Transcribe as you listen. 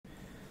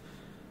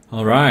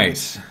All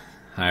right.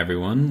 Hi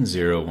everyone,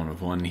 Zero One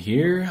of One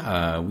here.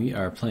 We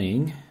are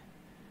playing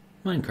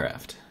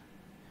Minecraft.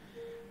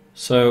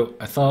 So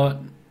I thought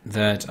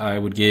that I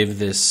would give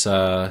this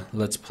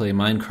Let's Play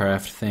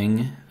Minecraft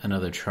thing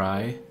another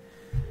try.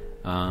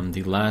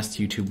 The last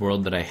YouTube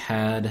world that I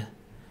had,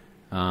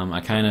 I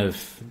kind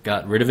of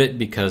got rid of it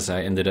because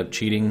I ended up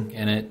cheating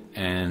in it,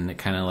 and it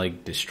kind of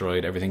like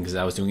destroyed everything because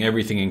I was doing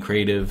everything in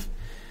creative,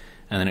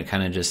 and then it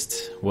kind of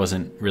just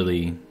wasn't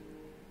really,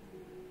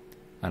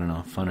 I don't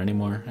know, fun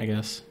anymore, I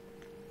guess.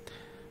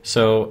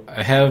 So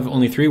I have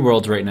only 3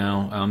 worlds right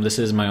now. This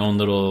is my own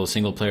little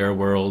single-player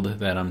world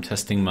that I'm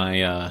testing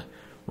my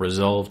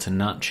resolve to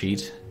not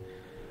cheat.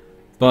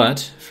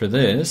 But for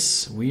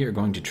this, we are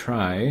going to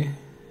try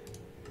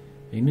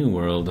a new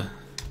world.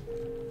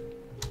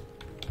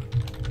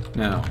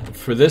 Now,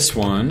 for this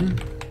one,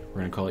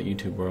 we're going to call it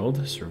YouTube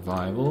World.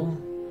 Survival.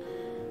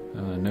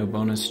 No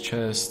bonus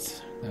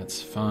chest. That's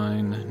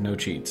fine. No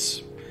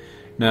cheats.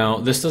 Now,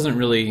 this doesn't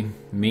really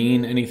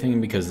mean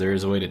anything because there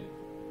is a way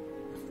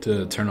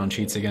to turn on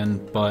cheats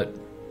again, but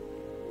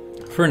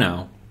for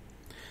now,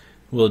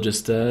 we'll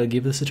just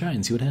give this a try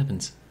and see what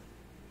happens.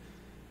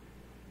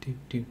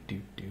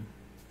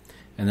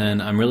 And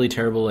then I'm really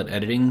terrible at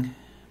editing,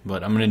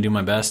 but I'm going to do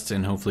my best,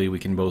 and hopefully we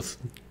can both,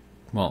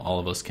 well, all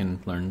of us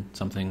can learn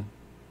something.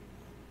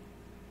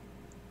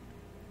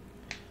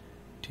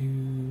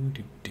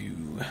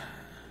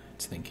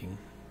 It's thinking.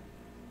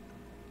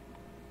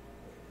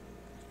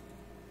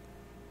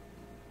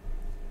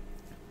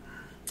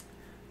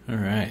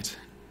 Alright.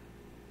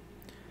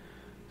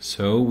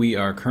 So we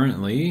are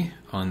currently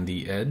on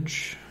the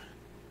edge.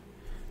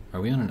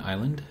 Are we on an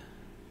island?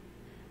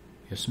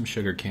 We have some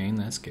sugar cane,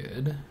 that's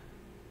good.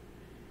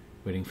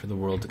 Waiting for the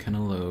world to kind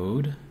of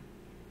load.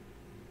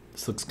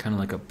 This looks kind of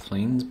like a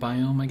plains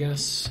biome, I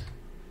guess.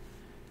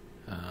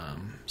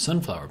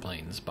 Sunflower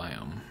plains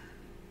biome.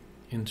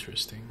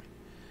 Interesting.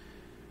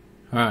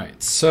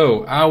 Alright,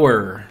 so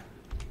our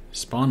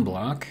spawn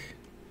block,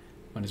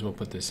 might as well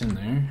put this in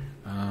there.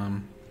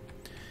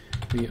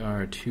 We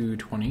are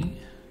 220,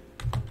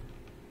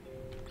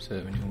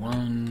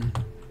 71,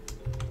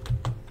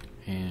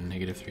 and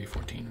negative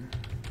 314.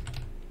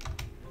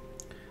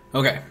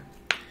 Okay,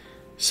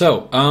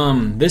 so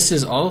this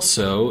is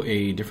also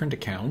a different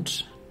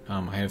account.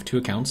 I have 2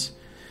 accounts.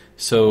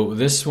 So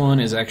this one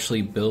is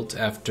actually built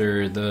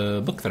after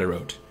the book that I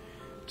wrote.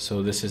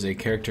 So this is a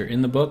character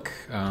in the book.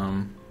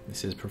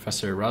 This is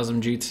Professor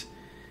Razumjeet.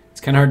 It's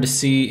kind of hard to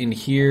see in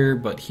here,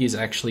 but he is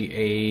actually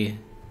a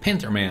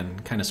Panther Man,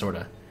 kind of, sort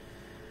of.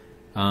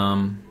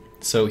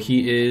 So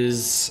he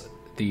is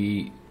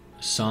the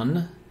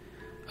son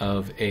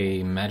of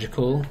a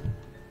magical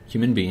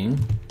human being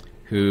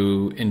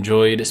who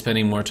enjoyed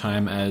spending more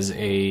time as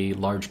a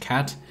large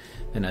cat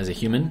than as a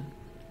human.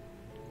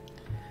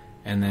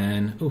 And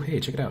then, oh hey,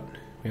 check it out.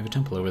 We have a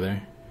temple over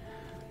there.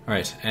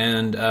 Alright,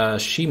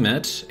 and she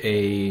met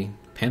a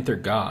panther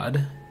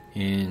god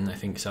in, I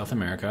think, South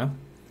America.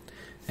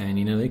 And,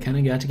 you know, they kind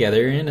of got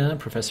together, and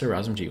Professor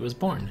Razumjeet was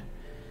born.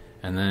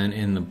 And then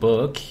in the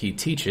book, he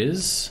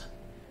teaches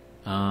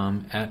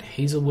at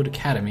Hazelwood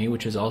Academy,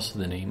 which is also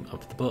the name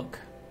of the book.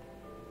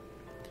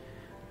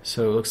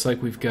 So it looks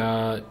like we've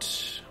got,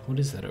 what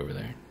is that over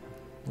there?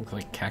 Looks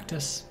like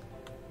cactus.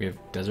 We have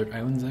desert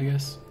islands, I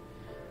guess.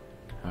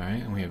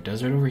 Alright, and we have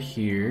desert over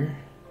here.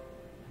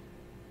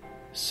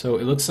 So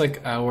it looks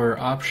like our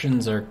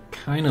options are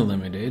kind of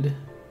limited.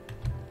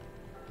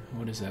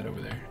 What is that over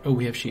there? Oh,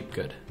 we have sheep,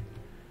 good.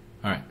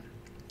 Alright.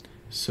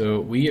 So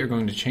we are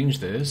going to change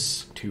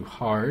this to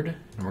hard,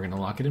 and we're going to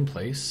lock it in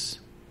place.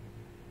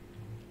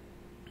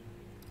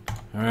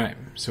 Alright,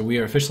 so we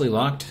are officially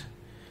locked.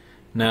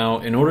 Now,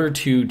 in order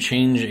to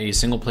change a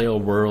single-player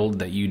world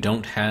that you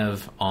don't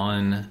have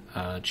on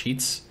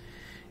cheats,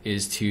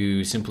 is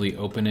to simply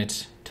open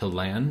it to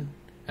LAN,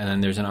 and then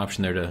there's an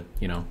option there to,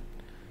 you know,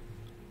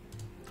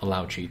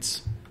 allow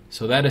cheats.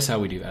 So that is how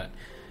we do that.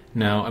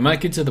 Now, I might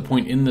get to the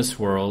point in this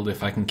world,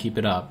 if I can keep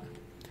it up,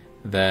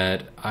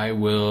 that I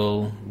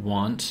will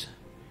want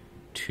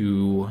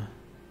to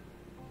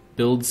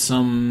build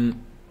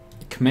some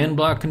command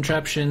block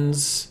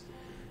contraptions.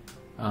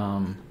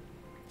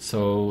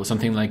 So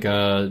something like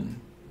a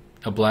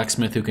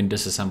blacksmith who can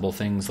disassemble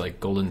things like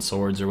golden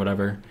swords or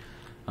whatever,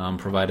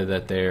 provided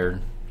that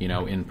they're, you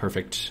know, in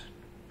perfect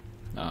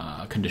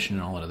condition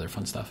and all that other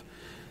fun stuff.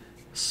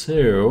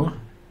 So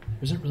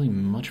there isn't really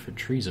much for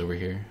trees over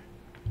here.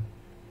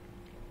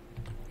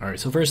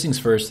 Alright, so first things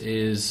first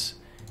is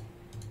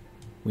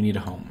we need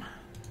a home.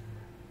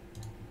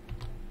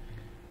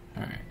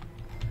 Alright.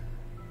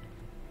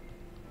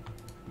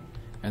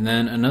 And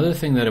then another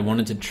thing that I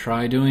wanted to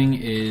try doing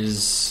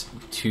is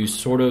to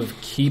sort of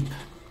keep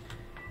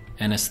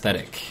an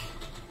aesthetic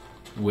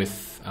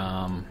with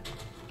all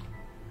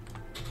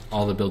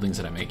the buildings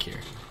that I make here.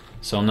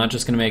 So I'm not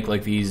just going to make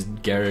like these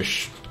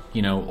garish,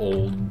 you know,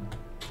 old,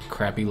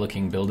 crappy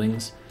looking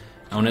buildings.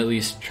 I want to at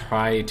least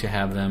try to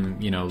have them,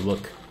 you know,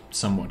 look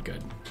somewhat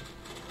good.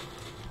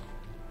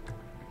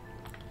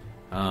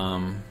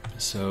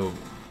 So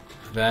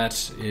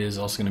that is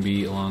also going to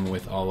be along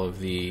with all of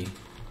the,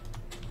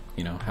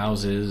 you know,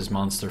 houses,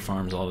 monster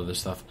farms, all of this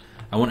stuff.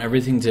 I want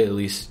everything to at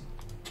least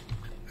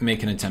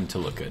make an attempt to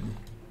look good.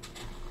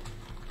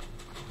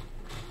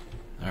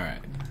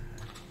 Alright.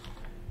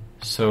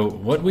 So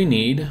what we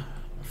need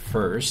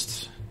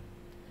first,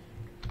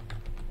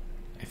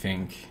 I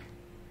think,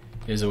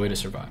 is a way to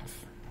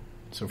survive.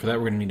 So for that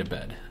we're going to need a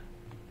bed.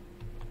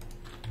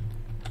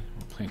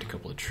 We'll plant a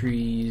couple of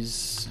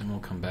trees, and we'll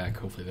come back.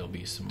 Hopefully there'll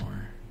be some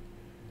more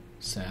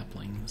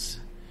saplings.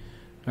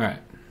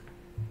 Alright.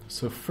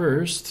 So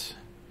first,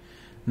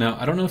 now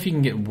I don't know if you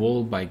can get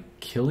wool by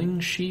killing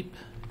sheep,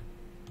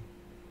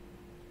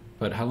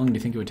 but how long do you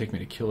think it would take me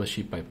to kill a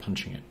sheep by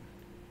punching it?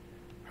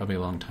 Probably a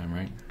long time,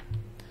 right?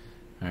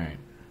 Alright.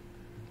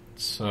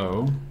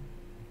 So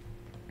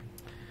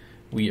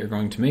we are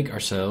going to make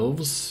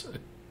ourselves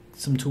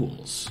some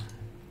tools.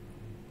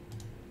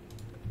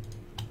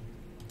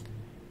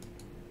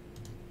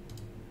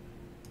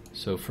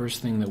 So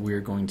first thing that we're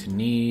going to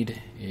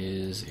need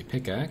is a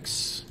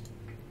pickaxe.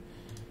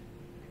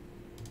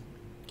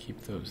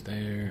 Keep those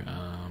there.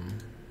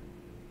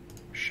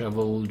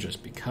 Shovel,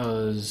 just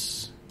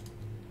because.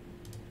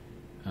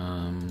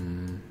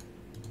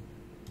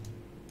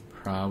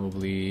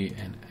 Probably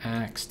an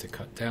axe to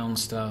cut down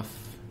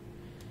stuff.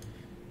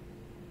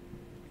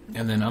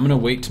 And then I'm gonna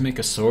wait to make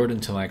a sword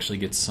until I actually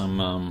get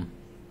some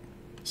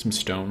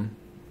stone.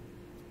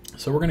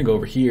 So we're gonna go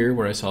over here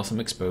where I saw some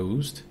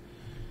exposed.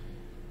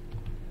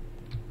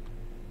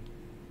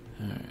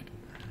 Alright.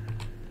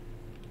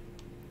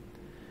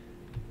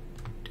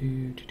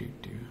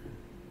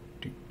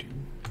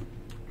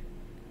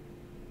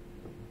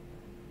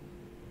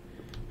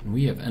 And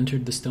we have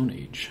entered the Stone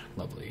Age.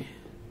 Lovely.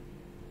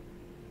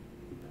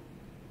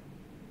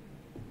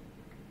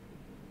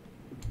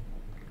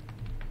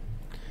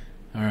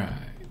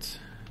 Alright.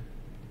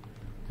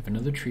 We have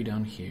another tree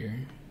down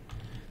here.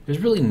 There's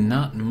really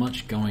not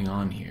much going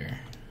on here.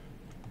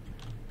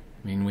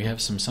 I mean, we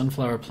have some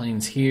sunflower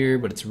plains here,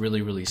 but it's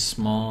really, really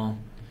small.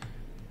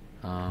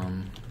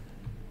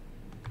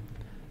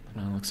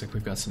 It looks like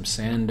we've got some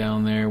sand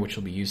down there, which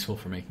will be useful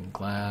for making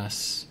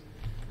glass.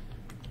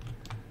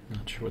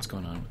 Not sure what's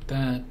going on with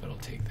that, but I'll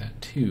take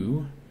that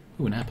too.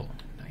 Ooh, an apple.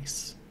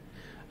 Nice.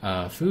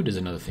 Food is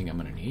another thing I'm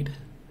going to need.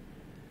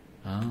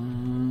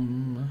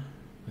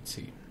 Let's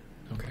see.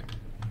 Okay.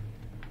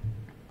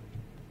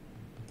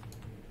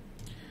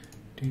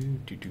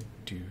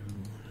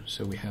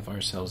 So we have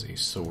ourselves a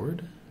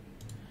sword.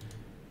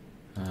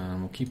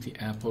 We'll keep the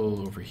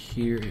apple over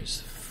here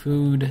as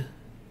food.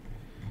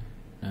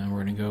 Now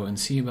we're going to go and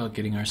see about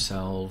getting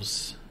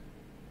ourselves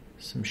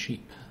some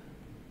sheep.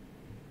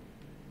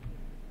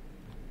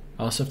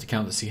 I also have to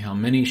count to see how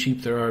many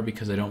sheep there are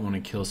because I don't want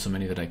to kill so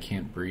many that I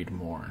can't breed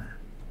more.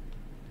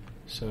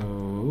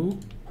 So...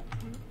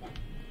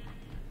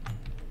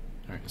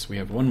 Alright, so we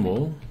have one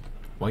wool,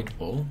 white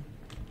wool.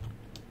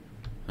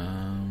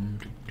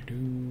 And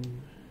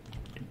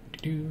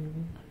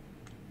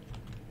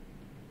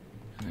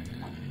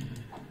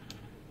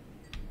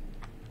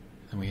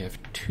we have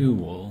 2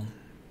 wool.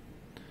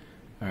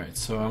 Alright,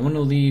 so I want to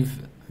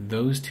leave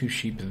those 2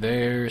 sheep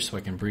there so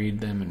I can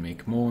breed them and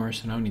make more.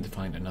 So now I need to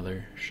find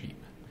another sheep,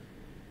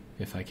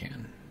 if I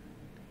can.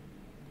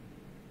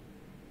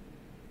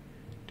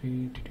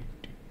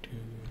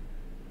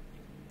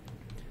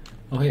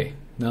 Oh hey,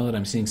 now that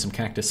I'm seeing some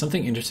cactus,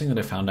 something interesting that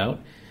I found out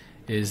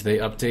is they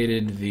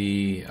updated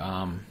the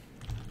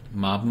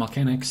mob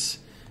mechanics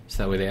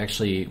so that way they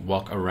actually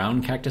walk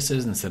around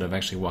cactuses instead of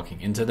actually walking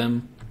into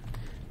them,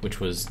 which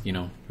was, you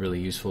know, really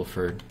useful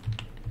for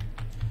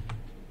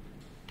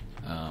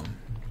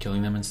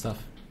killing them and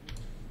stuff.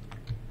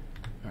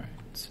 Alright,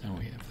 so now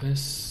we have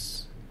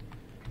this,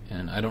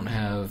 and I don't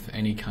have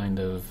any kind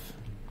of...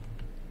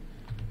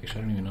 Actually,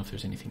 I don't even know if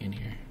there's anything in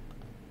here.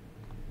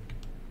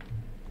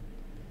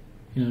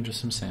 You know,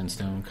 just some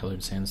sandstone,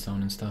 colored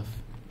sandstone and stuff.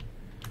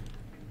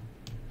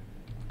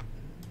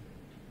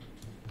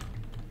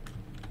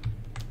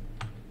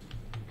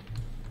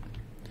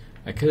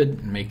 I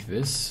could make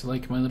this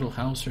like my little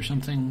house or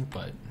something,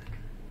 but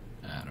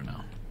I don't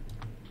know.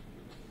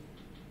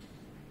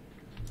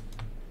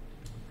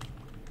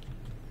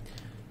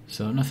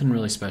 So nothing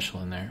really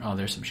special in there. Oh,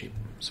 there's some sheep.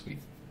 Sweet.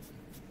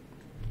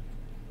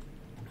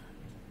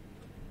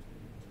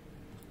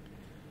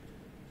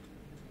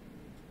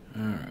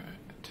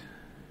 Alright.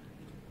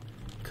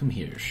 Come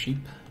here, sheep.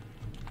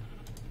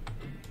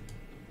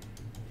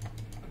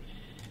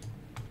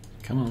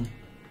 Come on.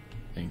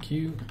 Thank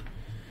you.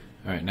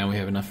 Alright, now we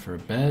have enough for a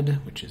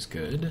bed, which is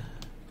good.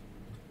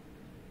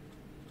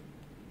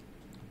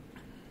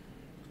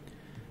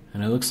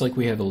 And it looks like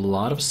we have a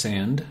lot of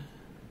sand,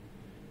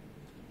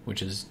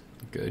 which is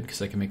good,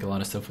 because I can make a lot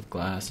of stuff with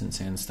glass and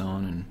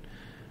sandstone and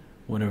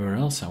whatever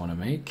else I want to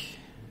make.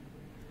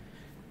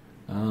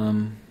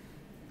 I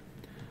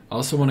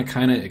also want to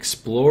kind of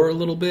explore a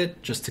little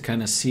bit, just to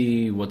kind of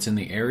see what's in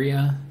the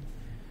area.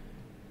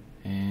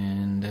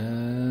 And,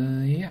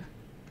 yeah.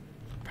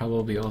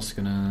 Probably also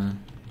gonna...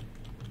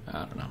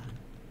 I don't know.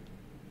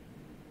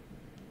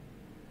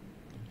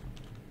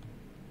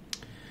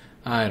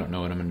 I don't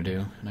know what I'm going to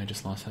do, and I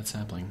just lost that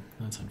sapling.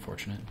 That's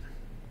unfortunate.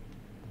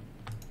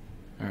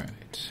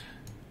 Alright.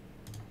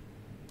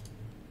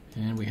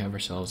 And we have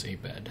ourselves a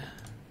bed.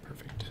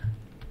 Perfect.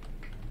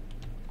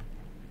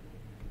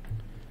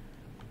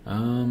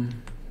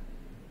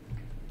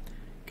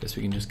 Guess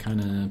we can just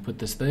kind of put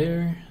this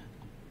there.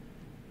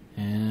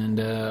 And,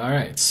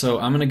 alright, so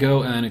I'm going to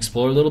go and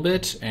explore a little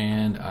bit,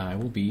 and I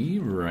will be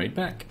right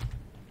back.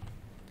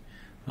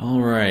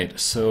 Alright,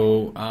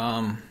 so,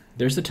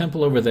 there's the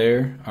temple over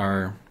there,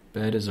 our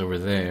bed is over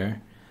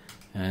there,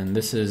 and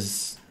this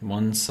is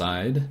one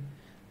side,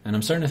 and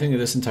I'm starting to think that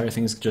this entire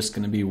thing is just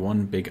going to be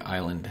one big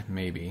island,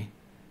 maybe.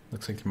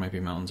 Looks like there might be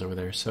mountains over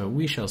there, so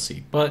we shall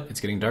see. But it's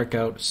getting dark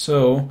out,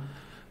 so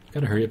I've got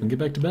to hurry up and get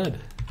back to bed.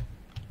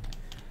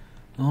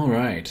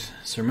 Alright,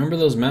 so remember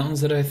those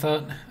mountains that I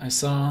thought I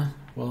saw?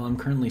 Well, I'm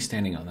currently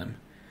standing on them.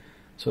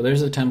 So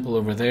there's a temple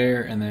over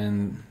there, and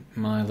then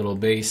my little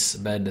base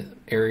bed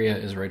area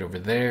is right over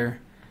there.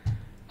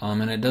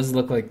 And it does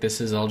look like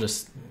this is all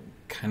just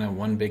kind of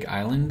one big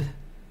island.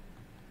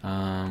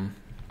 I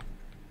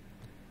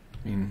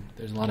mean,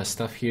 there's a lot of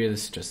stuff here.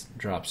 This just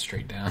drops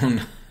straight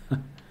down. I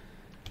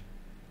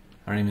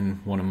don't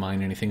even want to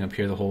mine anything up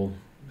here. The whole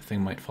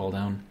thing might fall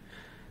down.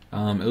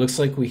 It looks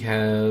like we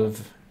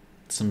have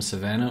some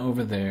savanna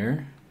over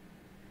there.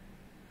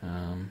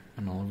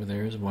 And all over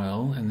there as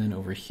well. And then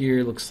over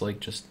here looks like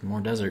just more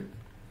desert.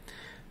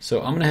 So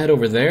I'm going to head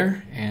over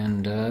there,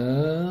 and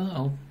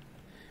I'll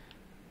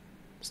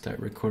start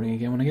recording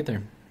again when I get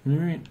there.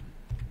 Alright.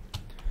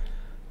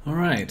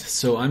 Alright,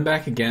 so I'm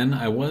back again.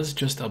 I was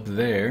just up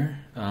there.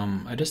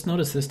 I just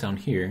noticed this down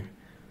here.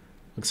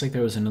 Looks like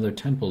there was another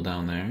temple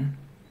down there.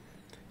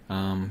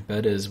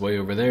 Bed is way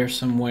over there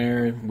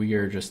somewhere. We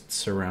are just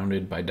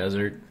surrounded by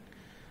desert.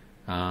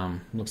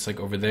 Looks like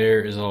over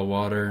there is all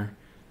water.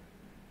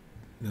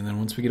 And then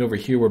once we get over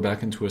here, we're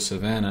back into a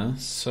savanna,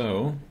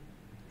 so...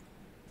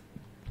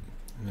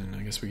 And then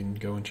I guess we can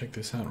go and check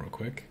this out real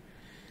quick.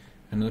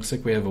 And it looks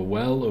like we have a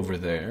well over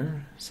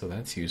there, so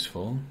that's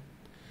useful.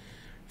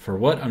 For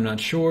what, I'm not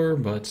sure,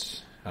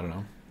 but I don't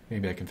know.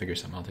 Maybe I can figure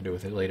something out to do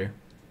with it later.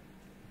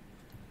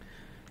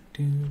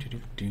 Do.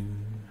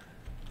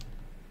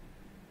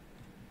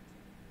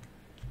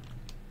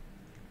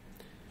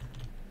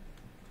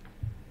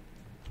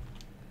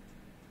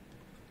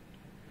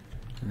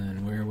 And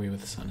then where are we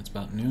with the sun? It's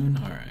about noon?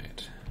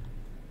 Alright.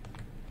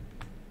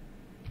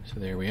 So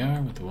there we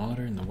are with the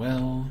water and the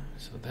well,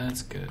 so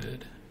that's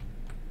good.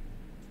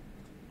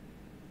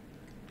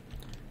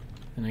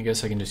 And I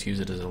guess I can just use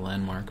it as a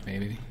landmark,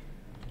 maybe.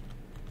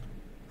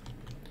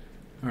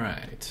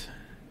 Alright.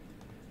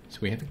 So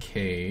we have a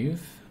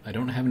cave. I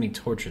don't have any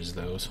torches,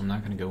 though, so I'm not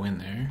going to go in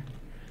there.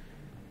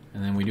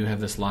 And then we do have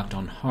this locked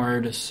on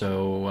hard,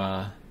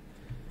 so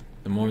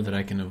the more that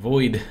I can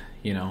avoid,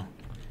 you know,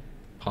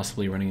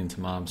 possibly running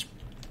into mobs,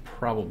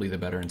 probably the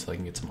better until I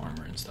can get some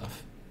armor and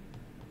stuff.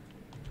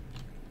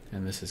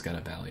 And this has got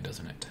a valley,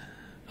 doesn't it?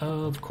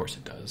 Of course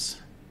it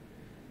does.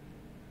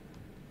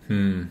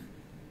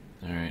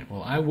 Alright,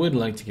 well I would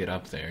like to get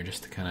up there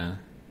just to kind of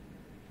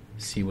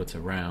see what's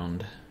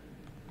around.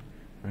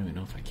 I don't even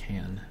know if I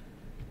can.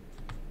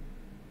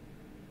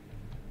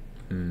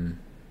 And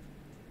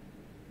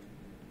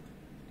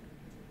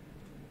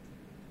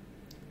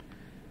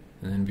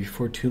then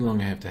before too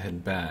long I have to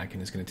head back,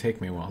 and it's going to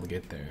take me a while to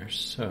get there,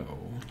 so...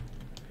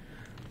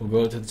 We'll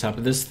go to the top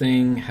of this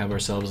thing, have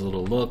ourselves a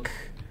little look,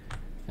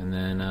 and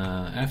then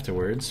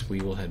afterwards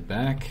we will head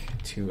back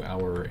to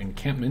our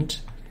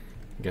encampment,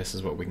 I guess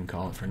is what we can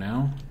call it for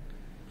now.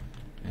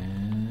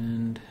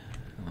 And...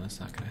 well, that's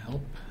not going to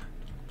help.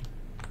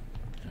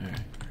 Alright.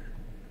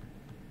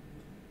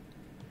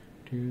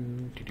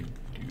 Do.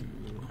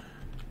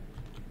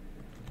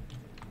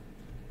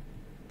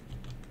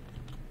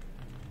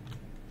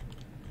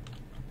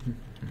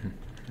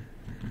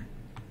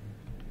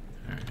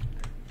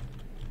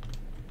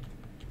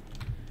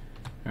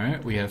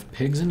 Alright, we have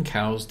pigs and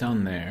cows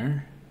down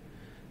there.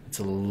 It's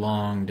a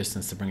long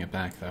distance to bring it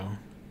back, though.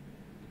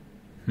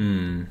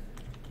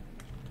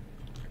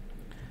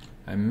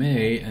 I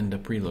may end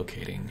up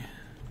relocating.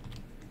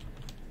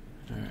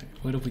 Alright,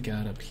 what have we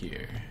got up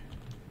here?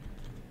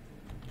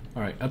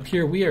 Alright, up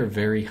here we are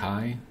very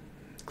high.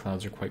 The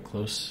clouds are quite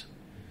close.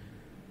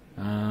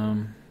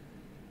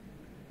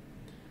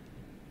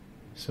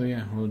 So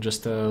yeah, we'll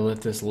just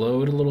let this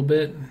load a little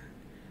bit.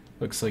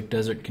 Looks like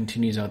desert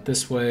continues out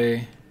this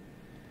way.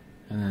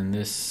 And then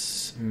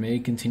this may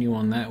continue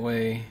on that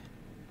way.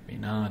 May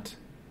not.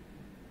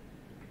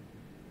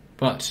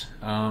 But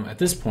at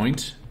this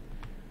point,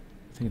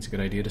 I think it's a good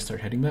idea to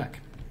start heading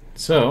back.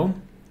 So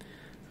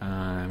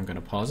I'm going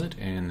to pause it,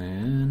 and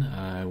then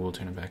I will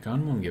turn it back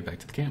on when we get back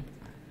to the camp.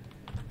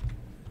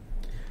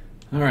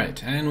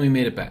 Alright, and we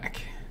made it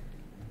back.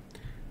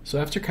 So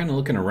after kind of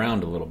looking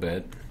around a little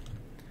bit,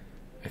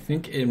 I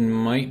think it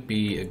might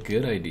be a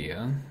good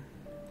idea,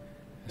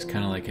 it's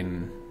kind of like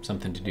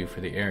something to do for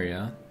the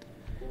area,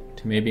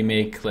 to maybe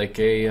make like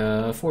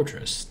a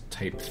fortress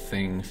type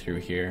thing through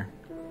here.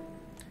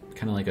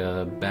 kind of like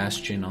a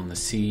bastion on the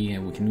sea,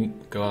 and we can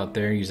go out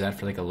there, use that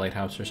for like a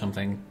lighthouse or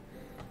something.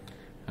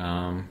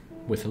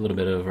 With a little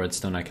bit of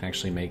redstone, I can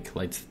actually make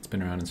lights that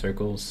spin around in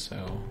circles.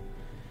 So,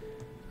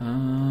 all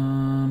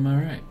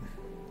right.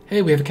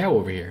 Hey, we have a cow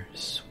over here.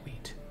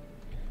 Sweet.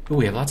 Oh,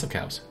 we have lots of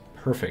cows.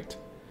 Perfect.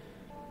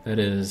 That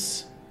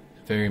is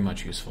very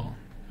much useful.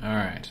 All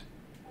right.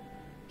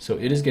 So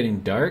it is getting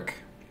dark.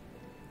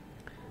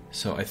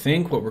 So I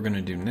think what we're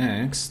gonna do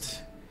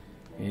next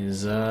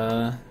is,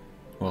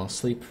 well,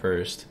 sleep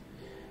first,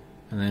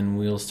 and then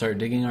we'll start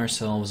digging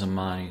ourselves a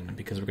mine,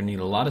 because we're gonna need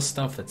a lot of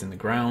stuff that's in the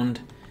ground,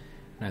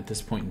 and at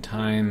this point in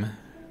time,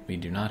 we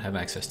do not have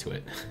access to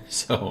it.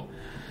 So,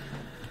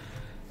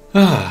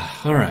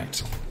 all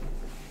right.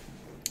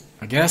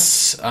 I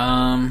guess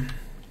I'm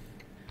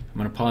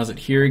gonna pause it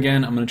here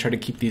again. I'm gonna try to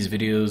keep these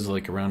videos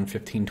like around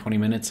 15-20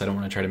 minutes. I don't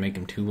want to try to make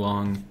them too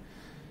long.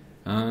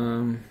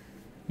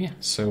 Yeah,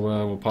 so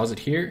we'll pause it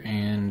here,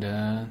 and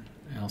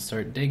I'll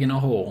start digging a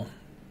hole.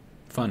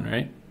 Fun,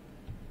 right?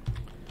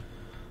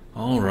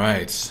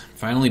 Alright,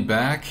 finally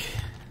back.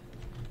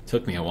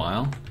 Took me a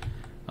while.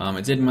 I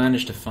did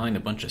manage to find a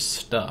bunch of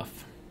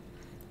stuff.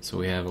 So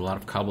we have a lot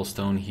of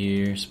cobblestone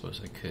here.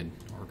 Suppose I could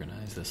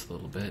organize this a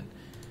little bit.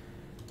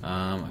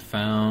 I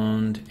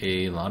found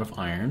a lot of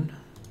iron,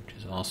 which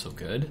is also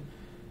good.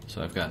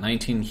 So I've got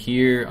 19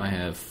 here. I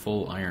have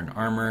full iron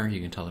armor.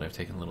 You can tell that I've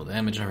taken a little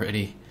damage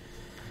already.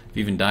 I've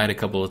even died a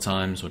couple of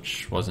times,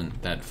 which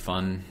wasn't that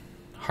fun.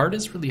 Hard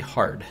is really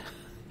hard.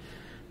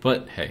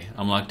 But hey,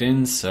 I'm locked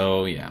in,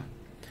 so yeah.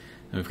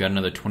 And we've got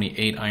another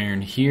 28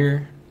 iron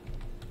here.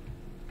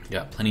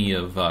 Got plenty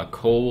of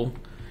coal.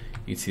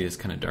 You can see it's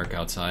kind of dark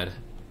outside.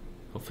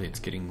 Hopefully it's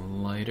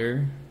getting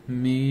lighter,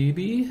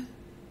 maybe?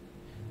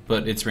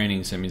 But it's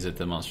raining, so it means that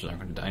the monsters aren't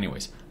going to die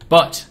anyways.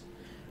 But,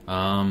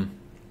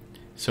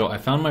 so I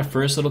found my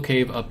first little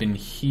cave up in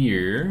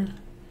here.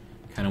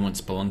 Kind of went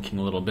spelunking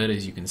a little bit,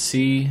 as you can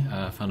see.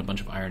 Found a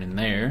bunch of iron in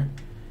there.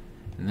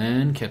 And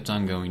then kept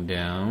on going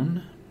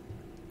down.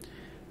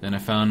 Then I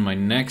found my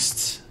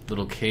next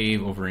little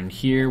cave over in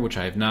here, which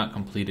I have not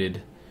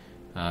completed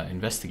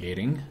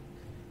investigating.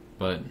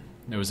 But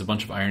there was a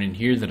bunch of iron in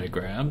here that I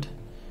grabbed.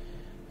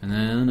 And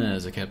then,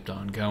 as I kept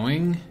on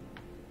going,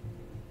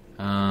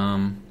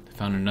 I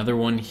found another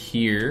one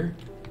here.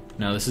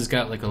 Now this has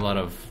got like a lot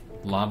of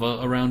lava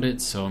around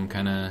it, so I'm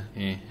kind of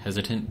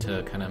hesitant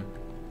to kind of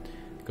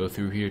go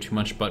through here too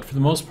much, but for the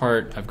most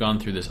part I've gone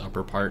through this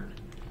upper part.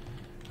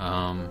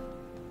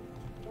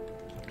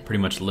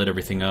 Pretty much lit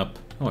everything up.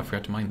 Oh, I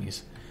forgot to mine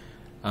these.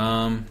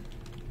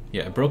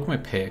 Yeah, I broke my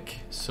pick,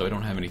 so I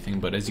don't have anything,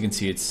 but as you can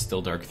see, it's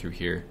still dark through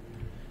here.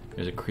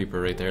 There's a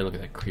creeper right there. Look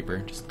at that creeper,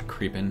 just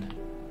creeping.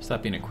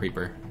 Stop being a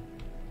creeper.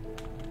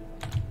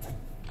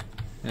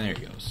 And there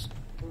he goes.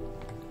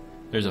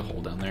 There's a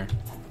hole down there.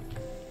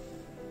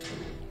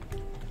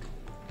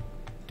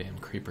 Damn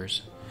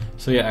creepers.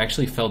 So yeah, I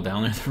actually fell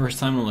down there the first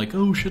time. I'm like,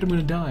 oh shit, I'm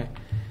gonna die.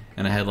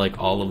 And I had like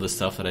all of the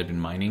stuff that I'd been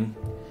mining.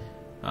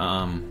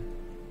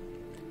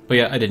 But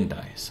yeah, I didn't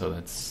die, so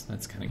that's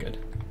kind of good.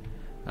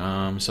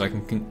 So I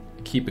can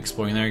keep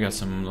exploring there. I got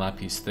some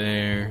lapis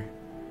there.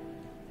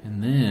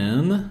 And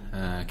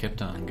then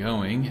kept on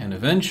going, and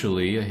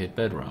eventually I hit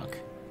bedrock.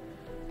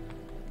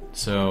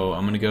 So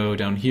I'm gonna go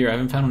down here. I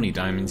haven't found any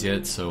diamonds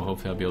yet, so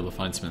hopefully I'll be able to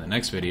find some in the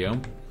next video.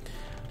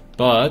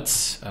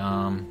 But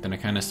then I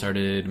kind of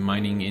started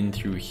mining in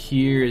through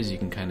here, as you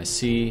can kind of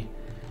see,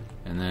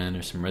 and then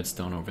there's some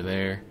redstone over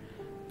there.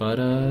 But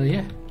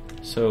yeah,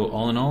 so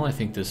all in all, I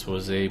think this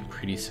was a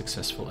pretty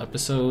successful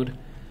episode.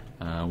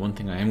 One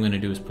thing I am going to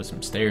do is put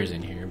some stairs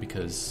in here,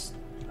 because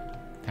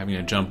having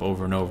to jump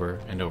over and over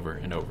and over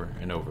and over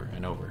and over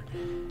and over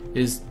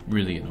is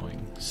really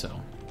annoying.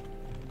 So,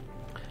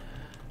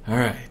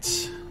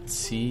 alright, let's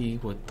see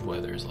what the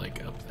weather's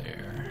like up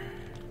there.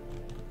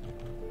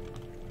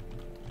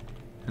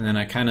 And then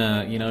I kind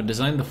of, you know,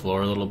 designed the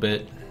floor a little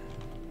bit.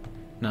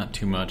 Not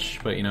too much,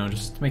 but, you know,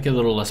 just to make it a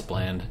little less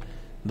bland.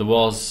 The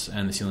walls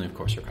and the ceiling, of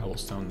course, are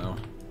cobblestone, though.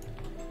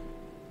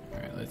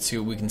 Alright, let's see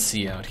what we can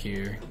see out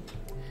here.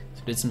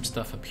 So did some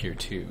stuff up here,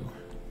 too.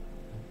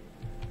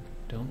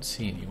 Don't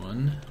see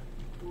anyone.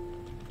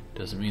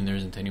 Doesn't mean there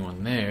isn't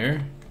anyone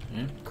there.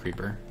 Yeah,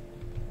 creeper.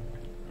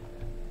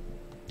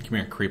 Come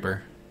here,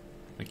 creeper.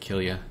 I'm gonna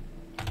kill ya.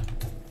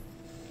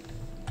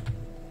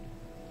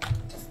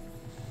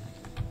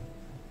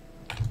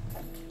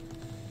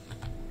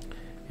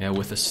 Yeah,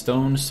 with a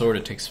stone sword,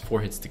 it takes 4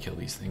 hits to kill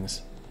these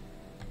things.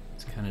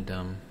 It's kind of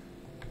dumb.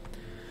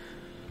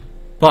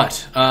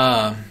 But,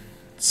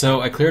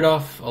 so I cleared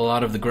off a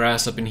lot of the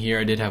grass up in here.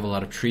 I did have a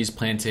lot of trees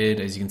planted.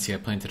 As you can see, I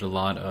planted a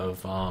lot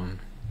of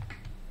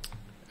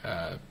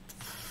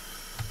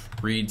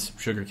reeds,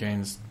 sugar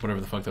canes, whatever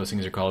the fuck those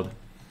things are called.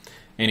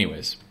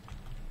 Anyways,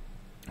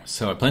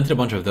 so I planted a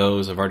bunch of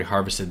those. I've already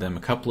harvested them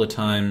a couple of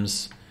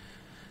times.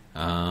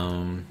 You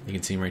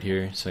can see them right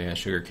here. So yeah,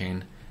 sugar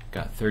cane.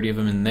 Got 30 of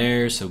them in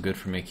there, so good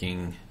for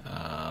making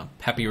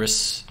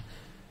papyrus,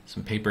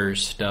 some paper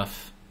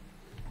stuff.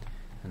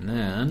 And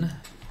then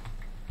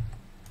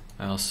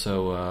I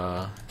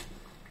also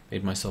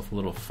Made myself a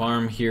little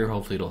farm here.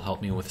 Hopefully it'll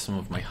help me with some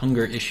of my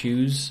hunger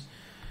issues.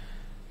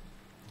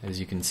 As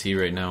you can see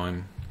right now,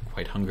 I'm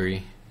quite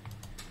hungry.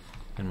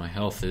 And my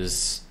health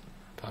is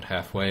about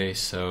halfway,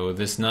 so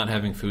this not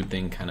having food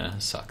thing kind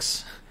of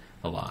sucks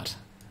a lot.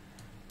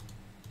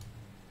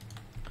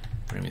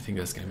 I don't even think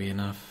that's going to be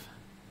enough.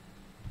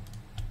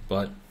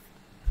 But,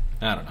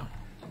 I don't know.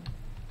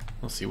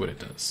 We'll see what it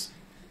does.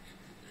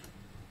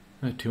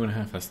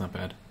 2.5, that's not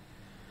bad.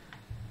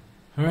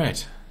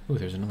 Alright. Ooh,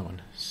 there's another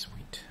one.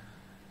 Sweet.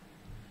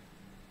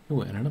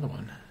 Ooh, and another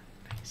one.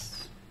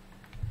 Nice.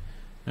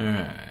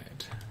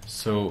 Alright.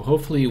 So,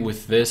 hopefully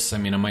with this, I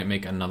mean, I might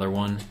make another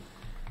one.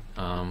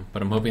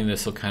 But I'm hoping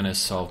this will kind of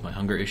solve my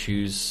hunger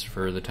issues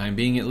for the time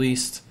being, at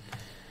least.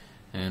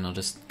 And I'll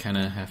just kind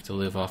of have to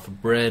live off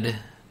of bread.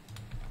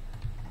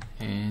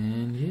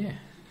 And, yeah.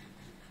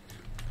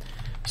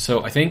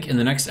 So I think in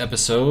the next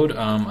episode,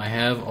 I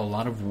have a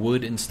lot of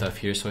wood and stuff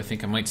here, so I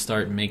think I might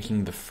start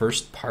making the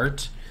first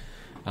part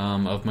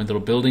of my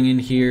little building in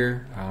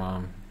here.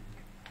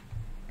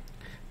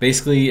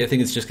 Basically, I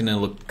think it's just going to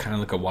look kind of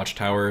like a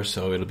watchtower,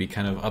 so it'll be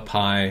kind of up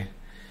high,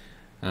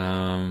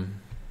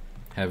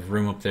 have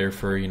room up there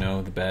for, you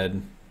know, the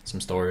bed, some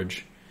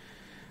storage.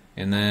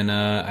 And then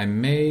I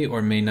may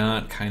or may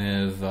not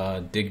kind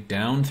of dig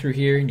down through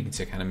here, and you can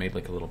see I kind of made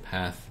like a little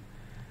path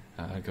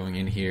going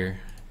in here.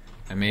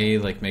 I may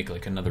like make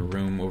like another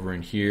room over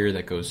in here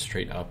that goes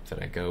straight up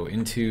that I go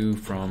into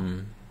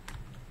from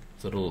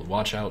the little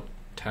watch out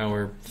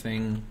tower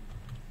thing.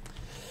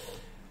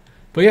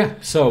 But yeah,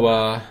 so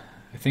I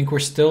think we're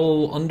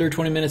still under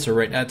 20 minutes or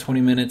right at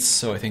 20 minutes,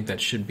 so I think that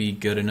should be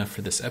good enough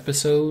for this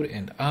episode,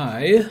 and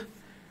I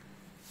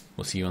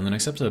will see you on the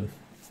next episode.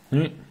 All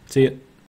right, see ya.